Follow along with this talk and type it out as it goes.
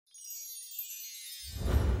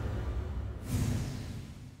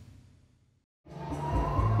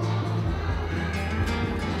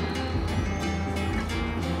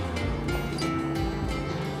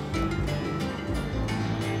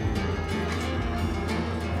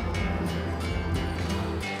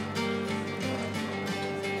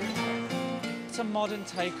a modern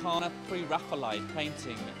take on a pre-Raphaelite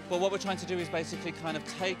painting. But what we're trying to do is basically kind of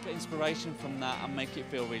take inspiration from that and make it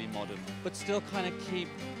feel really modern, but still kind of keep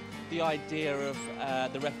the idea of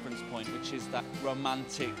the reference point, which is that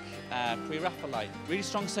romantic pre-Raphaelite. Really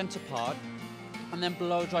strong centre part, and then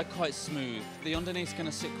blow dry quite smooth. The underneath's going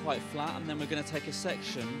to sit quite flat, and then we're going to take a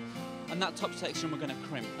section, and that top section we're going to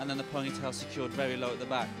crimp, and then the ponytail secured very low at the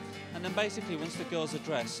back. And then basically, once the girls are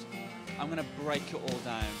dressed, I'm going to break it all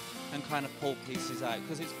down and kind of pull pieces out,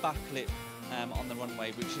 because it's backlit on the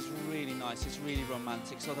runway, which is really nice. It's really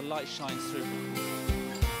romantic, so the light shines through.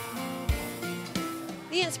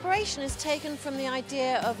 The inspiration is taken from the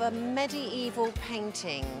idea of a medieval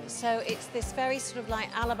painting. So it's this very sort of like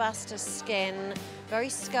alabaster skin, very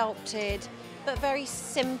sculpted, but very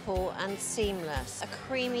simple and seamless. A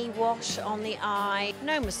creamy wash on the eye,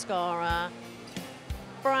 no mascara.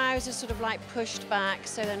 Brows are sort of like pushed back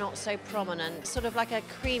so they're not so prominent. Sort of like a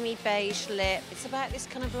creamy beige lip. It's about this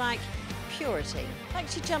kind of like purity. Like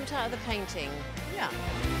she jumped out of the painting. Yeah.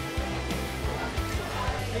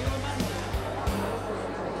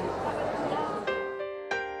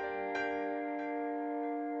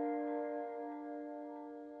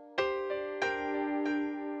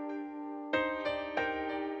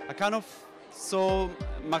 I kind of saw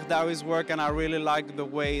Mahdawi's work and I really like the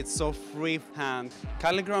way it's so freehand.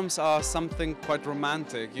 Calligrams are something quite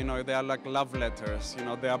romantic, you know, they are like love letters, you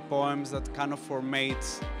know, they are poems that kind of for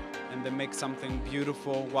mates and they make something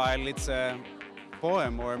beautiful while it's a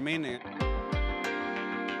poem or a meaning.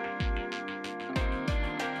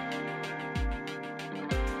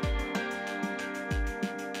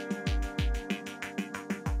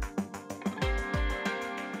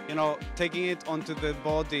 You know, taking it onto the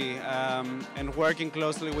body and working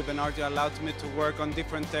closely with an artist allowed me to work on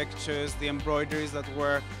different textures, the embroideries that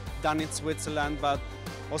were done in Switzerland, but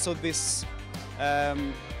also this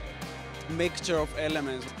mixture of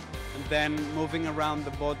elements. And then moving around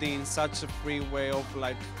the body in such a free way of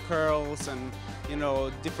like curls and, you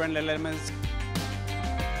know, different elements.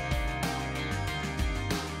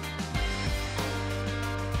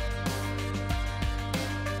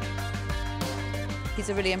 He's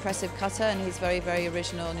a really impressive cutter and he's very, very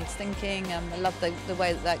original in his thinking. I love the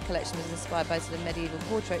way that collection was inspired by sort of medieval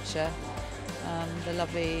portraiture. The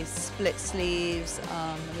lovely split sleeves,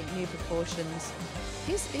 the new proportions.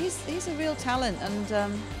 He's a real talent,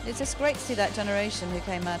 and it's just great to see that generation who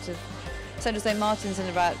came out of St. St. Martin's in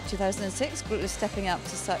about 2006 stepping up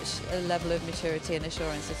to such a level of maturity and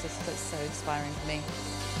assurance. It's just so inspiring for me.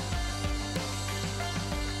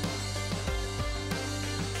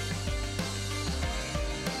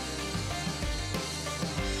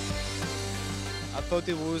 I thought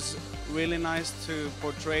it was really nice to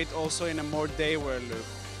portray it also in a more day-wear look.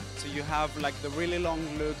 So you have like the really long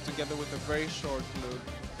look together with a very short look,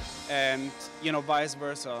 and you know, vice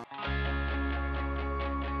versa.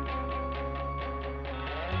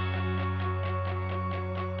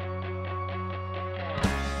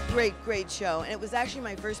 Great show, and it was actually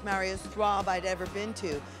my first Mario Schwab I'd ever been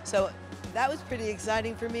to. So that was pretty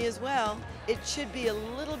exciting for me as well. It should be a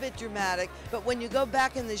little bit dramatic, but when you go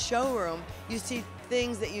back in the showroom, you see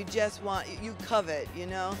things that you just want, you covet, you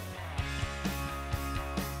know?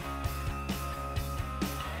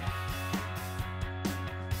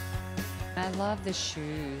 I love the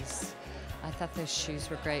shoes. I thought those shoes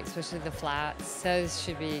were great, especially the flats. Those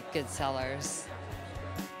should be good sellers.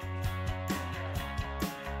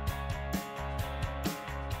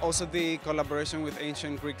 Also the collaboration with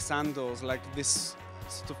ancient Greek sandals, like this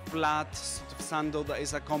sort of flat sort of sandal that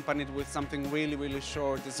is accompanied with something really, really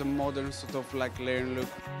short. It's a modern sort of like layering look.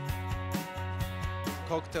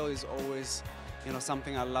 Cocktail is always, you know,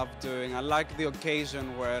 something I love doing. I like the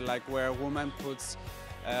occasion where a woman puts,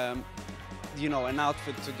 you know, an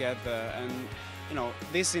outfit together, and you know,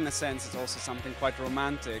 this in a sense is also something quite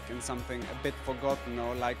romantic and something a bit forgotten,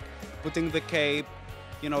 or like putting the cape,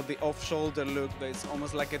 you know, the off-shoulder look that is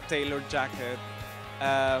almost like a tailored jacket,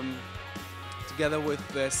 together with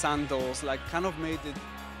the sandals, like kind of made it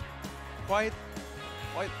quite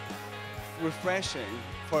refreshing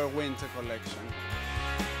for a winter collection.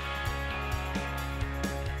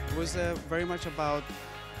 It was very much about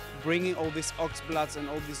bringing all these oxbloods and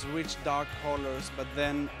all these rich dark colors, but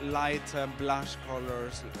then lighter blush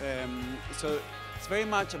colors. So it's very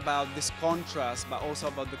much about this contrast, but also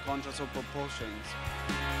about the contrast of proportions.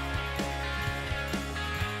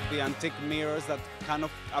 The antique mirrors that kind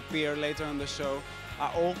of appear later in the show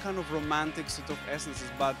are all kind of romantic sort of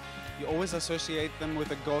essences, but you always associate them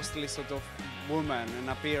with a ghostly sort of woman and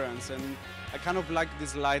appearance, and I kind of like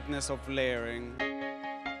this lightness of layering.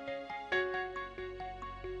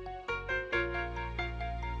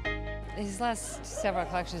 his last several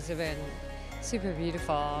collections have been super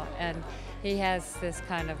beautiful, and he has this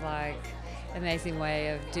kind of like amazing way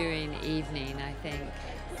of doing evening, I think.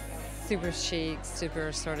 Super chic,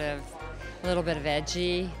 super sort of a little bit of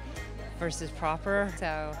edgy versus proper.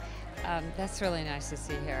 So that's really nice to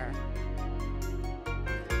see here.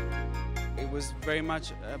 It was very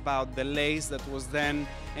much about the lace that was then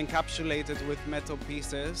encapsulated with metal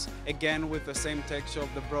pieces, again with the same texture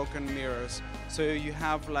of the broken mirrors. So you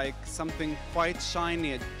have like something quite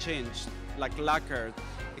shiny and changed, like lacquered,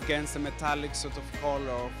 against the metallic sort of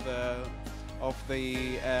color of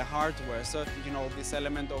the hardware. So, you know, this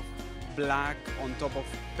element of black on top of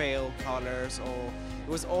pale colors, or it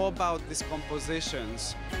was all about these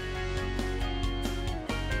compositions.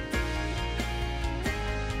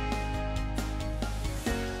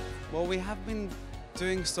 Well, we have been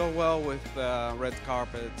doing so well with the red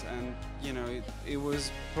carpet, and you know, it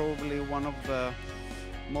was probably one of the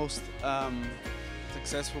most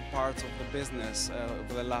successful parts of the business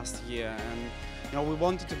over the last year, and you know, we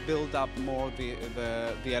wanted to build up more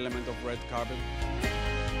the element of red carpet.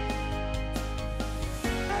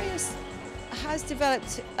 Marius has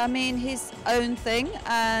developed, I mean, his own thing,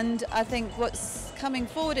 and I think what's coming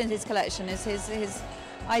forward in his collection is his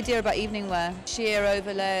idea about evening wear, sheer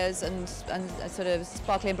overlayers and sort of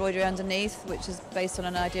sparkly embroidery underneath, which is based on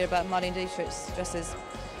an idea about Marlene Dietrich's dresses.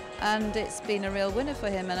 And it's been a real winner for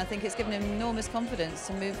him, and I think it's given him enormous confidence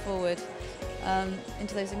to move forward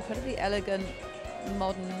into those incredibly elegant,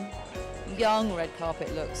 modern, young red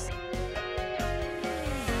carpet looks.